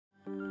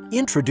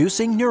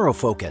Introducing Neuro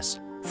Focus.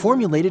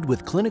 Formulated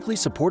with clinically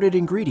supported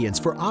ingredients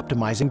for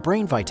optimizing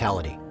brain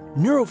vitality,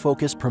 Neuro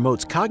Focus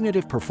promotes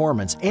cognitive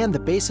performance and the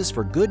basis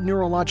for good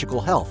neurological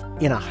health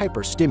in a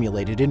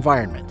hyper-stimulated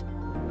environment.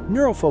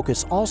 Neuro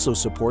Focus also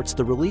supports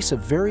the release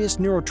of various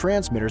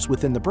neurotransmitters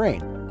within the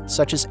brain,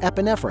 such as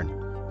epinephrine,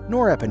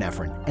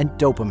 norepinephrine, and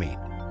dopamine.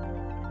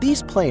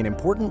 These play an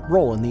important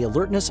role in the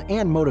alertness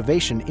and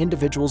motivation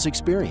individuals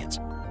experience.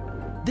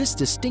 This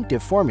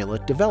distinctive formula,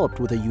 developed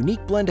with a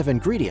unique blend of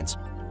ingredients,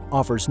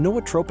 offers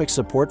nootropic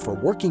support for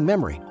working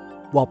memory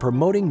while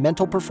promoting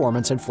mental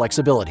performance and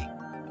flexibility.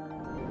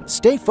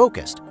 Stay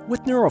focused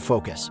with Neuro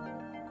Focus.